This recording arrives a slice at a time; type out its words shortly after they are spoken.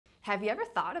Have you ever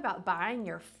thought about buying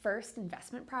your first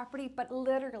investment property but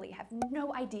literally have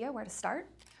no idea where to start?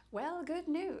 Well, good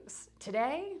news.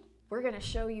 Today, we're going to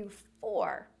show you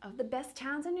 4 of the best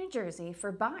towns in New Jersey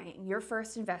for buying your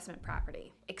first investment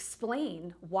property.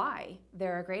 Explain why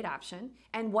they're a great option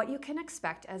and what you can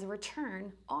expect as a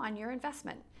return on your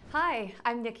investment. Hi,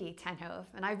 I'm Nikki Tenhove,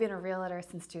 and I've been a realtor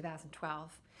since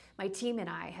 2012. My team and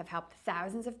I have helped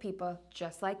thousands of people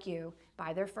just like you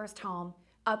buy their first home,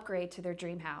 upgrade to their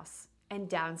dream house, and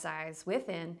downsize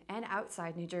within and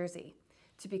outside New Jersey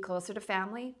to be closer to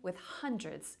family with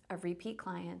hundreds of repeat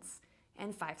clients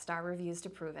and 5-star reviews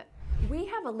to prove it. We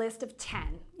have a list of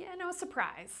 10, no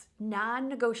surprise,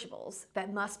 non-negotiables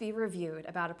that must be reviewed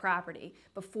about a property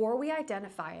before we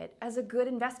identify it as a good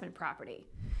investment property,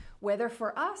 whether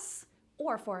for us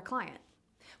or for a client.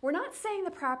 We're not saying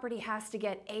the property has to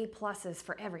get A+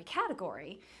 for every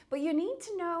category, but you need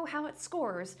to know how it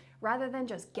scores rather than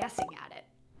just guessing at it.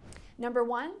 Number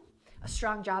 1, a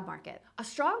strong job market. A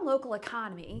strong local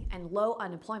economy and low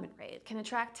unemployment rate can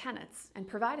attract tenants and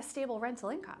provide a stable rental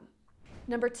income.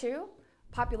 Number 2,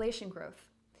 population growth.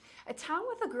 A town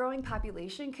with a growing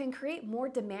population can create more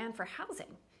demand for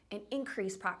housing and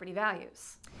increase property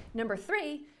values. Number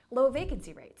 3, low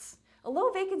vacancy rates. A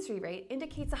low vacancy rate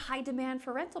indicates a high demand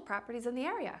for rental properties in the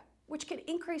area, which can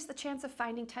increase the chance of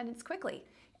finding tenants quickly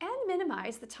and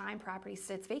minimize the time property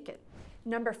sits vacant.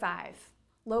 Number 5,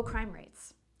 low crime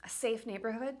rates. A safe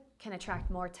neighborhood can attract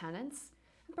more tenants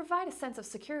and provide a sense of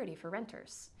security for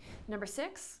renters. Number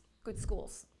 6, good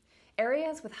schools.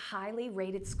 Areas with highly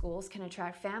rated schools can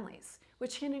attract families,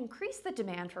 which can increase the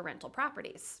demand for rental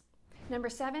properties. Number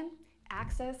 7,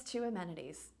 access to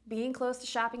amenities. Being close to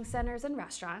shopping centers and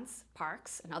restaurants,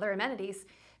 parks, and other amenities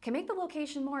can make the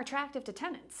location more attractive to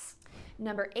tenants.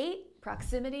 Number 8,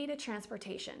 proximity to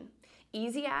transportation.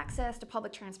 Easy access to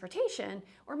public transportation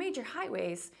or major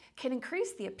highways can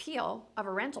increase the appeal of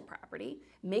a rental property,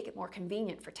 make it more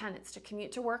convenient for tenants to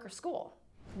commute to work or school.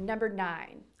 Number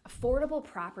 9, affordable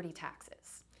property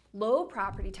taxes. Low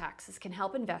property taxes can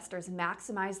help investors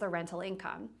maximize their rental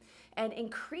income and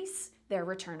increase their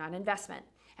return on investment.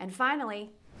 And finally,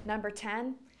 number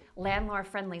 10,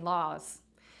 landlord-friendly laws.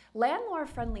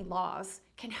 Landlord-friendly laws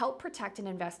can help protect an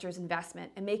investor's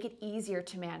investment and make it easier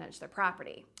to manage their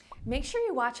property. Make sure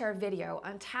you watch our video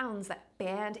on towns that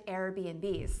banned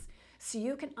Airbnbs so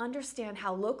you can understand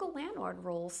how local landlord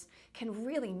rules can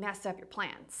really mess up your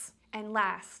plans. And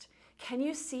last, can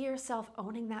you see yourself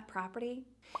owning that property?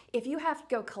 If you have to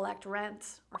go collect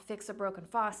rent or fix a broken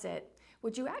faucet,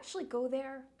 would you actually go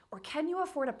there? Or can you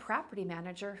afford a property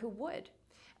manager who would?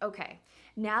 Okay,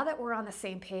 now that we're on the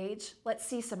same page, let's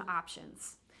see some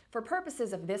options. For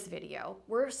purposes of this video,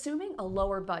 we're assuming a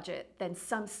lower budget than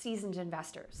some seasoned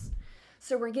investors.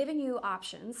 So we're giving you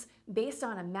options based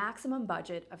on a maximum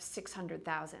budget of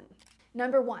 $600,000.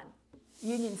 Number 1,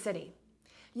 Union City.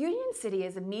 Union City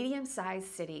is a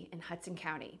medium-sized city in Hudson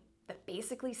County that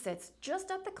basically sits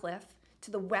just up the cliff to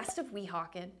the west of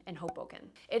Weehawken and Hoboken.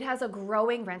 It has a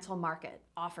growing rental market,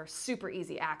 offers super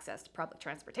easy access to public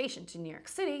transportation to New York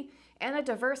City, and a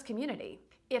diverse community.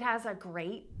 It has a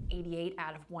great 88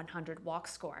 out of 100 walk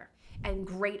score and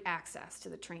great access to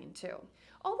the train too.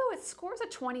 Although it scores a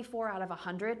 24 out of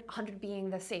 100, 100 being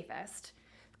the safest,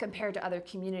 compared to other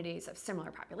communities of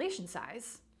similar population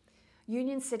size,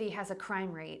 Union City has a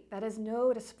crime rate that is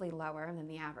noticeably lower than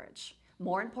the average.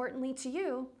 More importantly to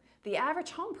you, the average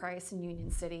home price in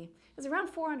Union City is around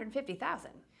 $450,000.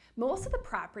 Most of the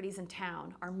properties in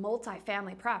town are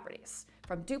multi-family properties,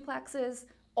 from duplexes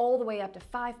all the way up to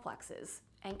 5-plexes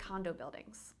and condo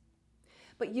buildings.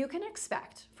 But you can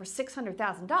expect for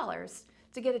 $600,000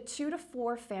 to get a 2 to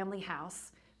 4 family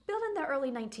house built in the early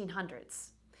 1900s.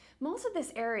 Most of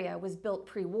this area was built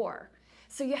pre-war,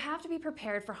 so you have to be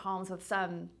prepared for homes with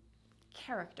some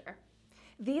character.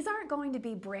 These aren't going to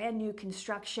be brand new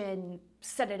construction,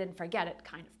 set it and forget it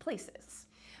kind of places.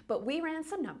 But we ran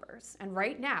some numbers, and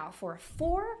right now for a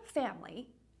 4-family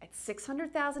at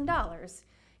 $600,000,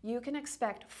 you can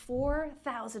expect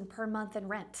 $4,000 per month in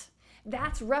rent.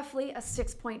 That's roughly a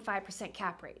 6.5%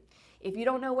 cap rate. If you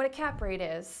don't know what a cap rate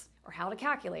is or how to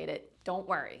calculate it, don't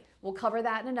worry. We'll cover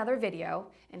that in another video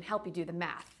and help you do the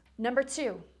math. Number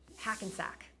 2,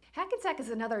 Hackensack. Hackensack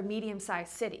is another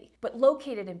medium-sized city, but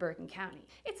located in Bergen County.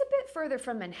 It's a bit further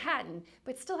from Manhattan,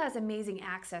 but still has amazing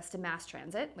access to mass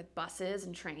transit with buses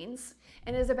and trains,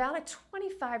 and is about a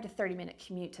 25 to 30-minute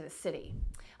commute to the city.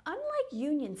 Unlike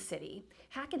Union City,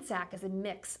 Hackensack is a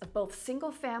mix of both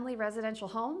single-family residential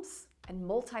homes and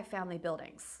multi-family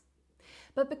buildings.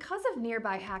 But because of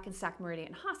nearby Hackensack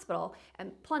Meridian Hospital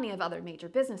and plenty of other major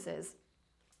businesses,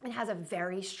 it has a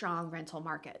very strong rental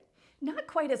market. Not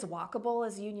quite as walkable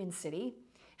as Union City,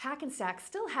 Hackensack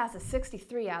still has a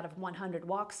 63 out of 100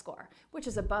 walk score, which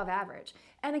is above average.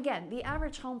 And again, the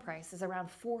average home price is around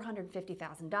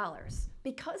 $450,000.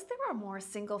 Because there are more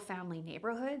single-family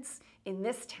neighborhoods in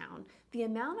this town, the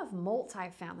amount of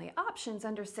multi-family options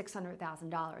under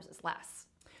 $600,000 is less.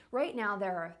 Right now,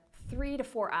 there are 3 to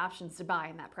 4 options to buy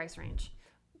in that price range.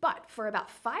 But for about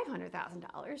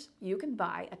 $500,000, you can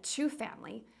buy a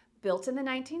 2-family built in the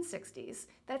 1960s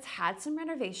that's had some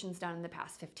renovations done in the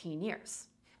past 15 years.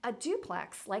 A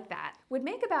duplex like that would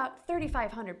make about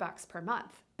 $3,500 per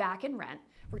month back in rent,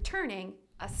 returning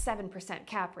a 7%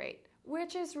 cap rate,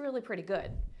 which is really pretty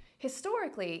good.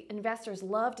 Historically, investors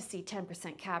love to see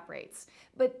 10% cap rates,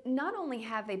 but not only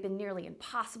have they been nearly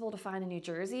impossible to find in New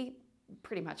Jersey,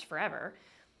 pretty much forever,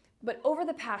 but over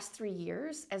the past 3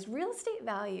 years, as real estate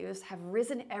values have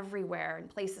risen everywhere in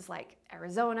places like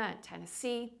Arizona and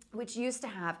Tennessee, which used to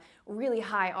have really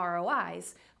high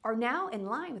ROIs, are now in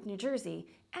line with New Jersey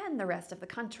and the rest of the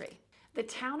country. The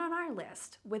town on our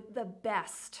list with the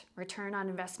best return on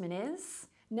investment is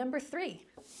number 3,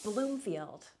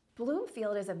 Bloomfield.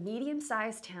 Bloomfield is a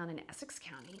medium-sized town in Essex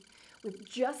County with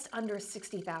just under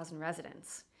 60,000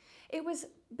 residents. It was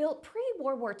built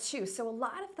pre-World War II, so a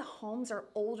lot of the homes are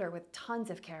older with tons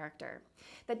of character.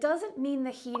 That doesn't mean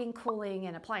the heating, cooling,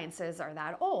 and appliances are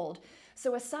that old.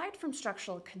 So aside from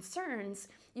structural concerns,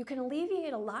 you can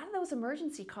alleviate a lot of those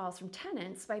emergency calls from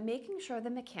tenants by making sure the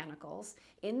mechanicals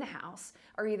in the house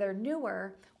are either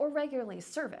newer or regularly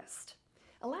serviced.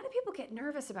 A lot of people get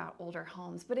nervous about older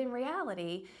homes, but in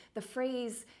reality, the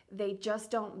phrase, "they just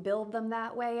don't build them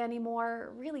that way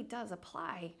anymore," really does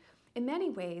apply. In many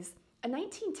ways, a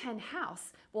 1910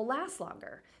 house will last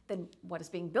longer than what is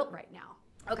being built right now.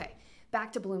 Okay,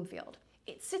 back to Bloomfield.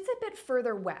 It sits a bit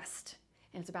further west,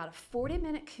 and it's about a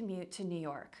 40-minute commute to New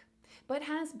York, but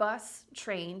has bus,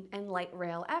 train, and light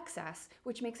rail access,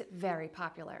 which makes it very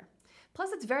popular.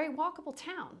 Plus, it's a very walkable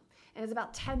town, and is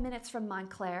about 10 minutes from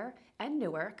Montclair and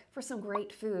Newark for some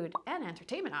great food and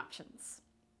entertainment options.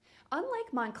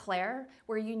 Unlike Montclair,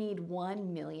 where you need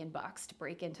 $1 million to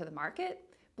break into the market,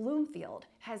 Bloomfield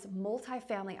has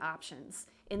multifamily options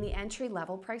in the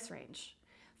entry-level price range.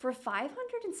 For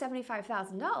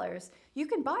 $575,000, you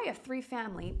can buy a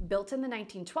 3-family built in the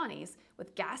 1920s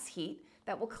with gas heat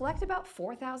that will collect about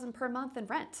 $4,000 per month in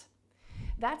rent.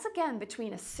 That's again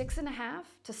between a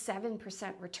 6.5% to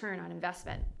 7% return on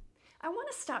investment. I want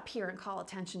to stop here and call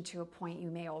attention to a point you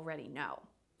may already know.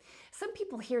 Some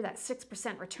people hear that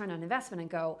 6% return on investment and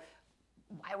go,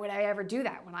 "Why would I ever do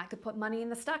that when I could put money in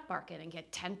the stock market and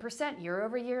get 10% year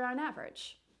over year on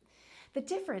average?" The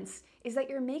difference is that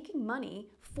you're making money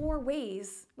 4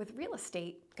 ways with real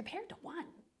estate compared to 1.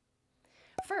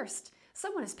 First,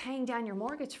 someone is paying down your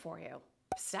mortgage for you.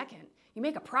 Second, you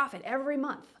make a profit every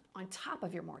month on top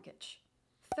of your mortgage.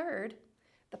 Third,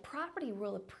 the property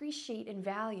will appreciate in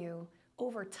value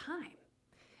over time.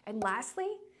 And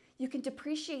lastly, you can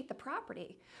depreciate the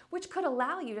property, which could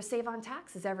allow you to save on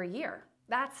taxes every year.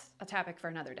 That's a topic for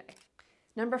another day.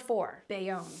 Number 4,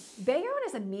 Bayonne. Bayonne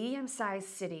is a medium-sized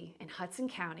city in Hudson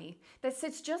County that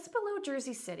sits just below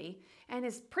Jersey City and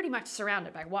is pretty much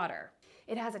surrounded by water.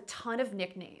 It has a ton of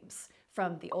nicknames,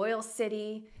 from the Oil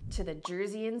City to the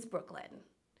Jerseyans Brooklyn.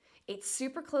 It's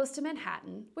super close to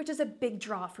Manhattan, which is a big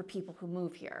draw for people who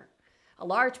move here. A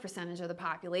large percentage of the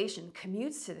population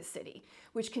commutes to the city,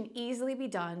 which can easily be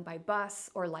done by bus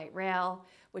or light rail,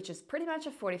 which is pretty much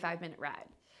a 45-minute ride.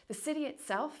 The city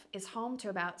itself is home to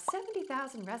about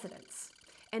 70,000 residents,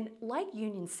 and like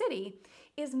Union City,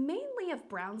 is mainly of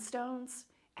brownstones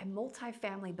and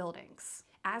multifamily buildings.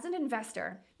 As an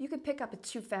investor, you could pick up a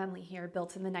 2-family here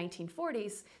built in the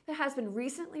 1940s that has been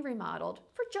recently remodeled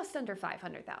for just under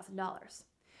 $500,000.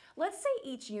 Let's say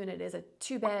each unit is a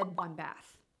 2-bed,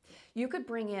 1-bath. You could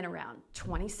bring in around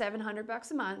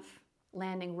 $2,700 a month,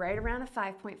 landing right around a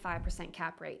 5.5%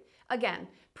 cap rate. Again,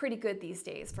 pretty good these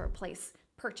days for a place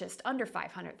purchased under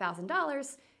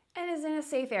 $500,000 and is in a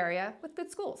safe area with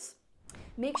good schools.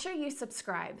 Make sure you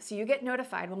subscribe so you get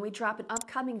notified when we drop an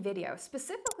upcoming video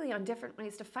specifically on different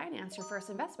ways to finance your first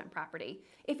investment property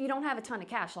if you don't have a ton of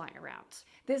cash lying around.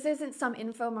 This isn't some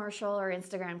infomercial or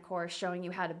Instagram course showing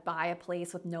you how to buy a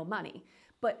place with no money,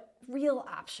 but real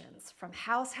options from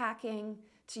house hacking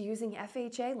to using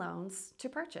FHA loans to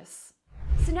purchase.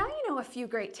 So now you know a few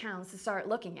great towns to start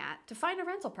looking at to find a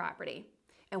rental property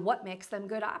and what makes them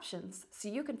good options so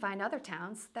you can find other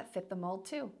towns that fit the mold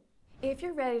too. If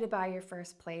you're ready to buy your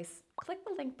first place, click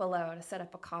the link below to set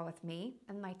up a call with me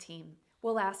and my team.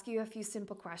 We'll ask you a few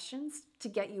simple questions to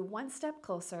get you one step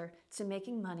closer to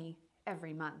making money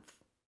every month.